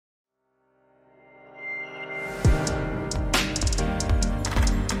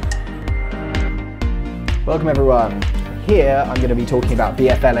Welcome everyone. Here I'm going to be talking about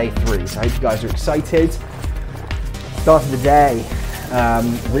BFLA 3, so I hope you guys are excited. Start of the day.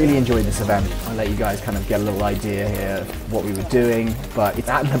 Really enjoyed this event. I'll let you guys kind of get a little idea here of what we were doing, but it's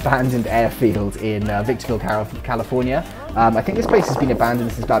at an abandoned airfield in Victorville, California. I think this place has been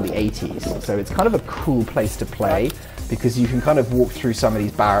abandoned since about the 80s, so it's kind of a cool place to play because you can kind of walk through some of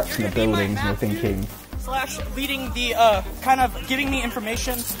these barracks and the buildings and you're thinking... / leading the, kind of giving me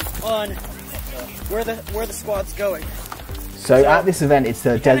information on where the squad's going. So at this event, it's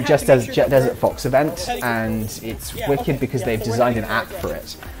the Desert Fox event, and it's wicked because they've designed an app for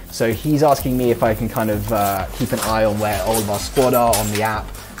it. So he's asking me if I can kind of keep an eye on where all of our squad are on the app.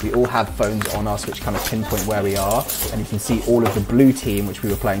 We all have phones on us which kind of pinpoint where we are, and you can see all of the blue team which we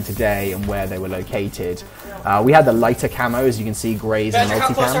were playing today and where they were located. We had the lighter camo, as you can see, greys and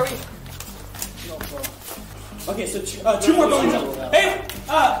multicam. Okay, so 2 more buildings over. Hey,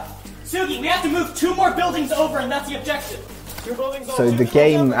 Sugi, we have to move 2 more buildings over, and that's the objective. So the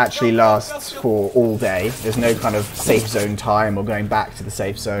game actually lasts for all day. There's no kind of safe zone time or going back to the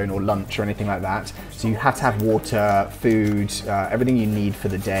safe zone or lunch or anything like that. So you have to have water, food, everything you need for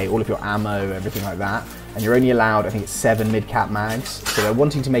the day, all of your ammo, everything like that. And you're only allowed, I think it's 7 mid-cap mags. So they're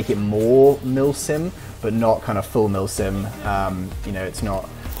wanting to make it more milsim, but not kind of full milsim. You know, it's not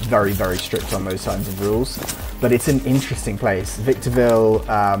very, very strict on those kinds of rules. But it's an interesting place. Victorville,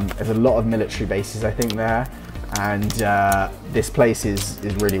 there's a lot of military bases, I think, there. And this place is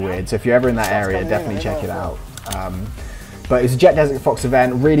really weird. So if you're ever in that area, definitely check it out. But it's a Desert Fox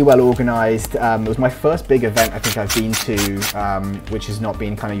event, really well organised. It was my first big event I think I've been to, which has not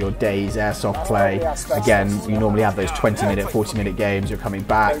been kind of your day's airsoft play. Again, you normally have those 20-minute, 40-minute games, you're coming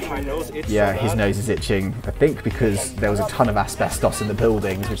back. Yeah, his nose is itching, I think because there was a ton of asbestos in the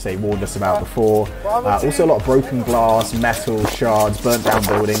buildings, which they warned us about before. Also a lot of broken glass, metal, shards, burnt down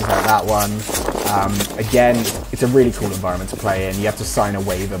buildings like that one. Again, it's a really cool environment to play in. You have to sign a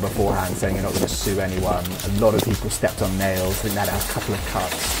waiver beforehand saying you're not going to sue anyone. A lot of people stepped on nails. I think that had a couple of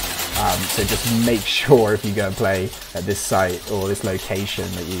cuts. So just make sure if you go and play at this site or this location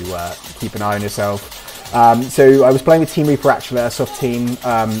that you keep an eye on yourself. So I was playing with Team Reaper Actual Airsoft team.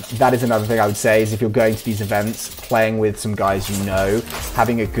 That is another thing I would say is if you're going to these events, playing with some guys you know,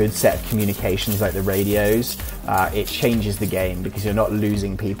 having a good set of communications like the radios, it changes the game because you're not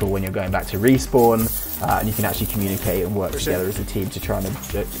losing people when you're going back to respawn, and you can actually communicate and work together as a team to try and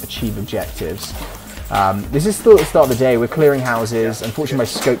achieve objectives. This is still at the start of the day. We're clearing houses. Unfortunately, my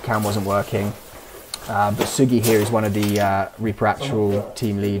scope cam wasn't working, but Sugi here is one of the Reaper Actual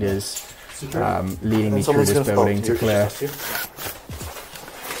team leaders. Leading me through this building to clear. Just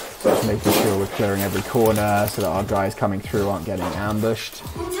making sure we're clearing every corner so that our guys coming through aren't getting ambushed.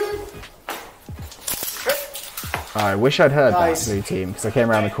 I wish I'd heard that blue team because I came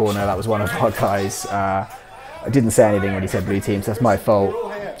around the corner, that was one of our guys. I didn't say anything when he said blue team, so that's my fault.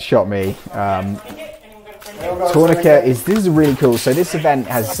 Shot me. Tourniquet this is really cool. So this event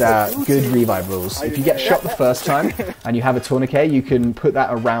has good revive rules. If you get shot the first time and you have a tourniquet, you can put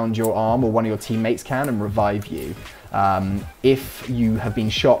that around your arm, or one of your teammates can, and revive you. If you have been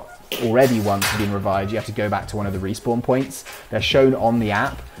shot already once and been revived, you have to go back to one of the respawn points. They're shown on the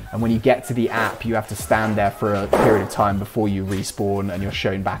app, and when you get to the app, you have to stand there for a period of time before you respawn and you're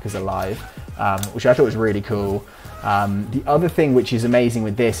shown back as alive, which I thought was really cool. The other thing which is amazing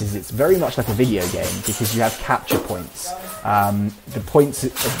with this is it's very much like a video game because you have capture points. The points,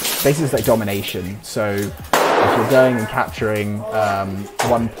 basically it's like domination. So if you're going and capturing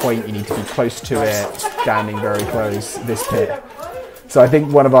one point, you need to be close to it, standing very close, this pit. So I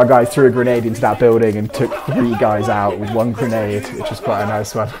think one of our guys threw a grenade into that building and took 3 guys out with 1 grenade, which was quite a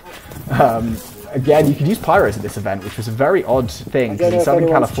nice one. Again, you can use pyros at this event, which was a very odd thing, because in Southern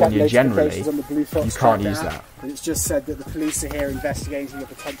California, generally, you can't use that. It's just said that the police are here investigating a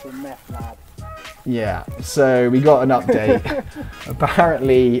potential meth lab. Yeah, so we got an update.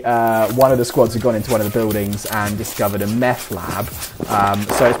 Apparently, one of the squads had gone into one of the buildings and discovered a meth lab.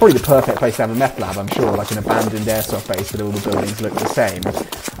 So it's probably the perfect place to have a meth lab, I'm sure, like an abandoned airsoft base where all the buildings look the same.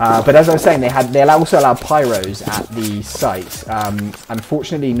 But as I was saying, they also allowed pyros at the site.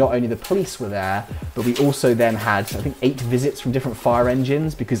 Unfortunately, not only the police were there, but we also then had, I think, 8 visits from different fire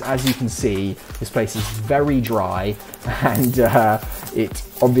engines, because as you can see, this place is very dry, and it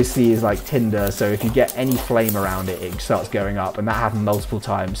obviously is like tinder, so if you get any flame around it, it starts going up, and that happened multiple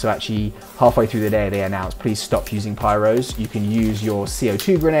times. So actually, halfway through the day, they announced, please stop using pyros. You can use your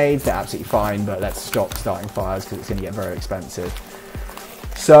CO2 grenades, they're absolutely fine, but let's stop starting fires because it's going to get very expensive.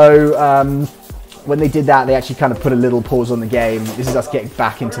 So when they did that, they actually kind of put a little pause on the game. This is us getting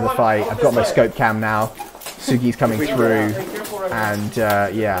back into the fight. I've got my scope cam now. Sugi's coming through, and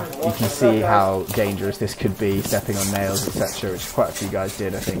yeah, you can see how dangerous this could be, stepping on nails, etc., which quite a few guys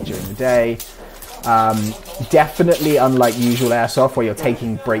did, I think, during the day. Definitely unlike usual airsoft, where you're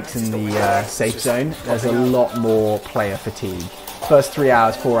taking breaks in the safe zone. There's a lot more player fatigue. First 3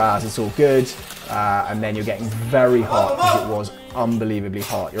 hours, 4 hours, it's all good, and then you're getting very hot, because it was unbelievably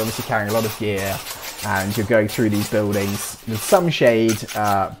hot. You're obviously carrying a lot of gear, and you're going through these buildings with some shade,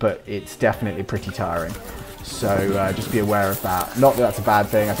 but it's definitely pretty tiring. So just be aware of that. Not that that's a bad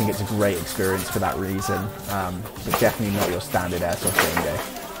thing, I think it's a great experience for that reason, but definitely not your standard airsoft game day.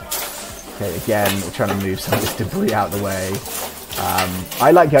 Okay, again, we're trying to move some of this debris out of the way.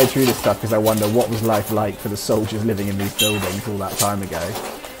 I like going through this stuff because I wonder what was life like for the soldiers living in these buildings all that time ago.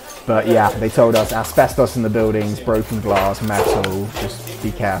 But yeah, they told us asbestos in the buildings, broken glass, metal, just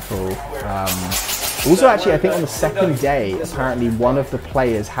be careful. Also, actually, I think on the second day, apparently one of the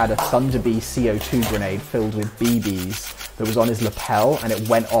players had a thunderbee CO2 grenade filled with BBs that was on his lapel, and it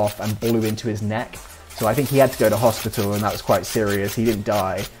went off and blew into his neck. So I think he had to go to hospital, and that was quite serious. He didn't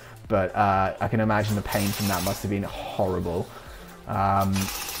die, but I can imagine the pain from that must have been horrible.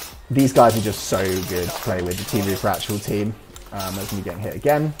 These guys are just so good to play with, the Team Reaper actual team. There's me getting hit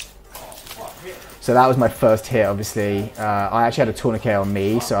again. So that was my first hit, obviously. I actually had a tourniquet on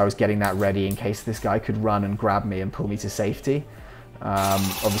me, so I was getting that ready in case this guy could run and grab me and pull me to safety.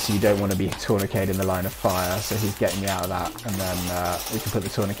 Obviously you don't want to be tourniqueted in the line of fire, so he's getting me out of that, and then we can put the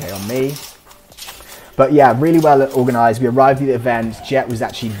tourniquet on me. But yeah, really well organised. We arrived at the event, Jet was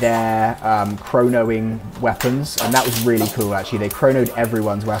actually there chronoing weapons, and that was really cool actually. They chronoed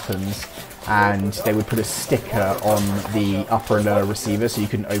everyone's weapons, and they would put a sticker on the upper and lower receiver so you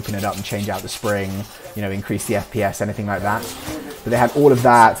couldn't open it up and change out the spring, you know, increase the FPS, anything like that. But they had all of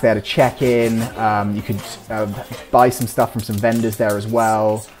that. They had a check-in. You could buy some stuff from some vendors there as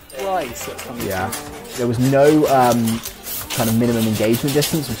well. Yeah, there was no kind of minimum engagement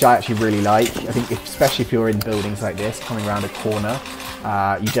distance, which I actually really like. I think especially if you're in buildings like this, coming around a corner,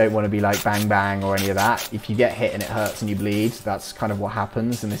 you don't want to be like bang bang or any of that. If you get hit and it hurts and you bleed, that's kind of what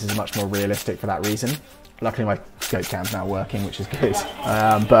happens, and this is much more realistic for that reason. Luckily my scope cam's now working, which is good.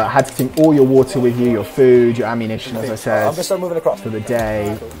 But had to take all your water with you, your food, your ammunition, as I said, I'm gonna start moving across for the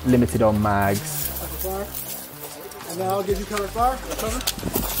day, limited on mags. And then I'll give you cover fire.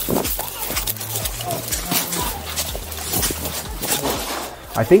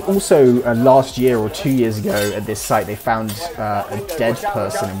 I think also last year or 2 years ago at this site they found a dead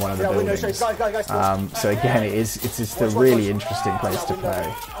person in one of the buildings. So again, it's just a really interesting place to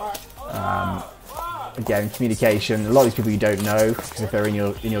play. Again, communication. A lot of these people you don't know because if they're in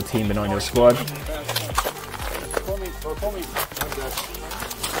your team but not in your squad.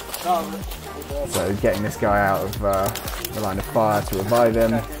 So getting this guy out of the line of fire to revive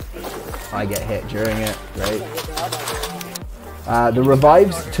him. I get hit during it. Great. The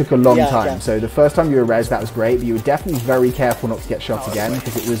revives took a long time, so the first time you were res, that was great, but you were definitely very careful not to get shot again,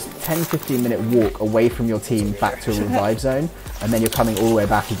 because it was 10-15 minute walk away from your team back to a revive zone, and then you're coming all the way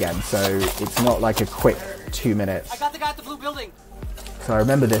back again, so it's not like a quick 2 minutes. I got the guy at the blue building. So I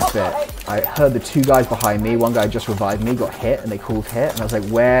remember this bit. I heard the two guys behind me, one guy just revived me, got hit, and they called hit, and I was like,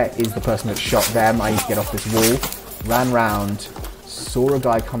 where is the person that shot them? I need to get off this wall. Ran round, saw a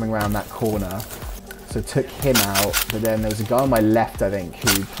guy coming around that corner, so took him out, but then there was a guy on my left, I think,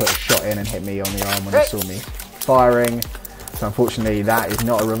 who put a shot in and hit me on the arm when he saw me firing. So unfortunately, that is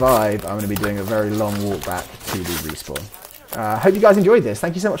not a revive. I'm going to be doing a very long walk back to the respawn. Hope you guys enjoyed this.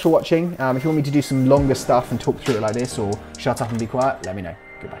 Thank you so much for watching. If you want me to do some longer stuff and talk through it like this, or shut up and be quiet, let me know.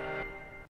 Goodbye.